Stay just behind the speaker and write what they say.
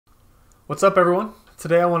What's up, everyone?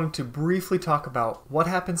 Today I wanted to briefly talk about what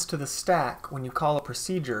happens to the stack when you call a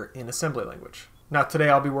procedure in assembly language. Now today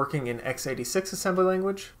I'll be working in x86 assembly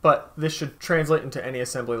language, but this should translate into any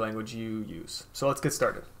assembly language you use. So let's get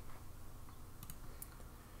started.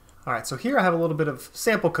 Alright, so here I have a little bit of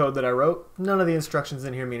sample code that I wrote. None of the instructions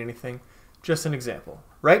in here mean anything, just an example.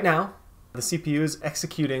 Right now, the CPU is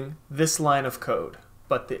executing this line of code,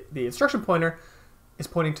 but the instruction pointer is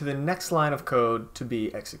pointing to the next line of code to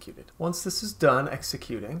be executed. Once this is done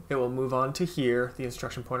executing, it will move on to here. The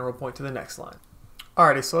instruction pointer will point to the next line.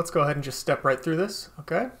 Alrighty, so let's go ahead and just step right through this,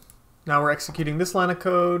 okay? Now we're executing this line of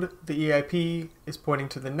code. The EIP is pointing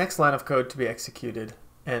to the next line of code to be executed,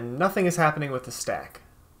 and nothing is happening with the stack.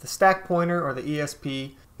 The stack pointer, or the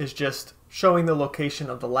ESP, is just showing the location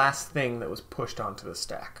of the last thing that was pushed onto the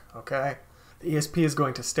stack, okay? The ESP is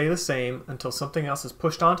going to stay the same until something else is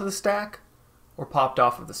pushed onto the stack or popped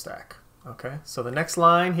off of the stack. Okay, so the next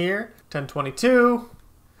line here, 1022,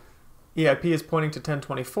 EIP is pointing to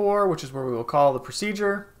 1024, which is where we will call the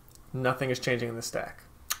procedure. Nothing is changing in the stack.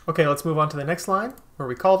 Okay, let's move on to the next line where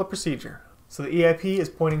we call the procedure. So the EIP is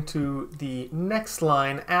pointing to the next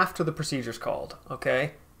line after the procedure is called.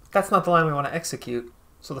 Okay, that's not the line we want to execute.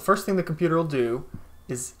 So the first thing the computer will do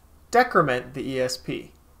is decrement the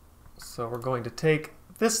ESP. So we're going to take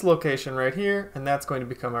this location right here, and that's going to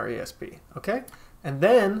become our ESP, okay? And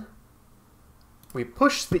then we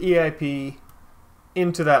push the EIP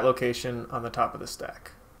into that location on the top of the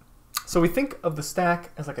stack. So we think of the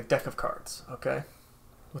stack as like a deck of cards, okay?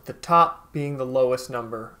 With the top being the lowest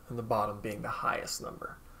number and the bottom being the highest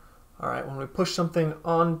number. All right, when we push something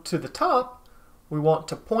onto the top, we want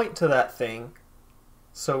to point to that thing,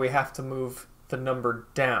 so we have to move the number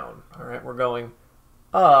down. All right, we're going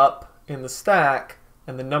up in the stack,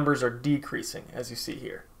 and the numbers are decreasing, as you see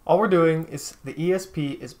here. All we're doing is the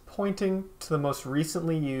ESP is pointing to the most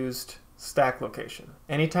recently used stack location.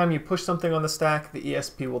 Anytime you push something on the stack, the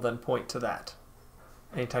ESP will then point to that.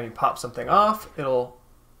 Anytime you pop something off, it'll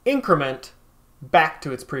increment back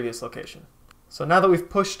to its previous location. So now that we've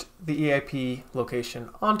pushed the EIP location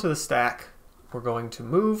onto the stack, we're going to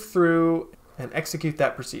move through and execute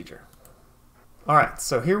that procedure. All right,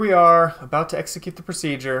 so here we are about to execute the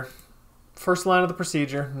procedure. First line of the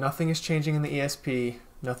procedure, nothing is changing in the ESP,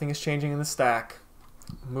 nothing is changing in the stack.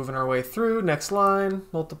 Moving our way through, next line,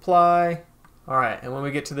 multiply. All right, and when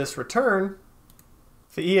we get to this return,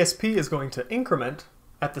 the ESP is going to increment.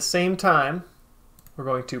 At the same time, we're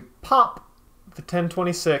going to pop the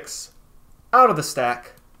 1026 out of the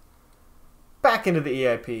stack, back into the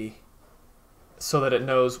EIP, so that it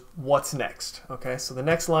knows what's next. Okay, so the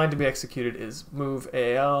next line to be executed is move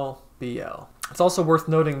AL BL. It's also worth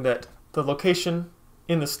noting that the location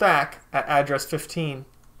in the stack at address 15,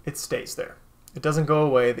 it stays there. It doesn't go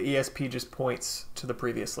away. The ESP just points to the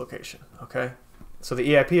previous location. Okay, so the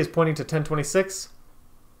EIP is pointing to 1026.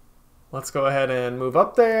 Let's go ahead and move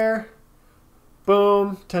up there. Boom,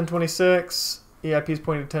 1026. EIP is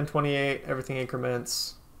pointing to 1028. Everything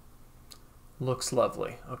increments. Looks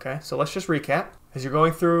lovely. Okay, so let's just recap. As you're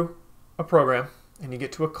going through a program and you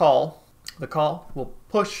get to a call, the call will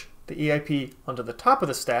push the EIP onto the top of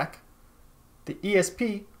the stack. The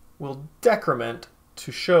ESP will decrement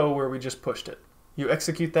to show where we just pushed it. You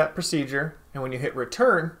execute that procedure, and when you hit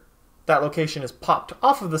return, that location is popped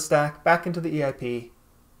off of the stack back into the EIP,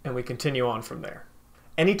 and we continue on from there.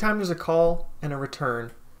 Anytime there's a call and a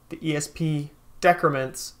return, the ESP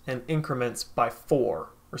decrements and increments by 4,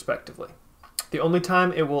 respectively. The only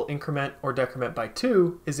time it will increment or decrement by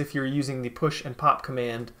 2 is if you're using the push and pop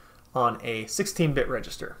command on a 16-bit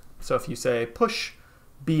register. So if you say push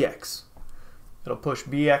BX, it'll push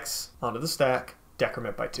BX onto the stack,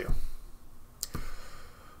 decrement by 2.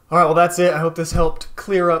 All right, well that's it. I hope this helped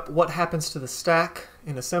clear up what happens to the stack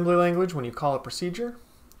in assembly language when you call a procedure.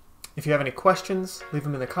 If you have any questions, leave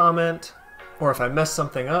them in the comment. Or if I mess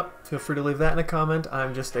something up, feel free to leave that in a comment.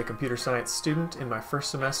 I'm just a computer science student in my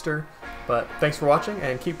first semester. But thanks for watching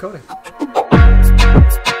and keep coding.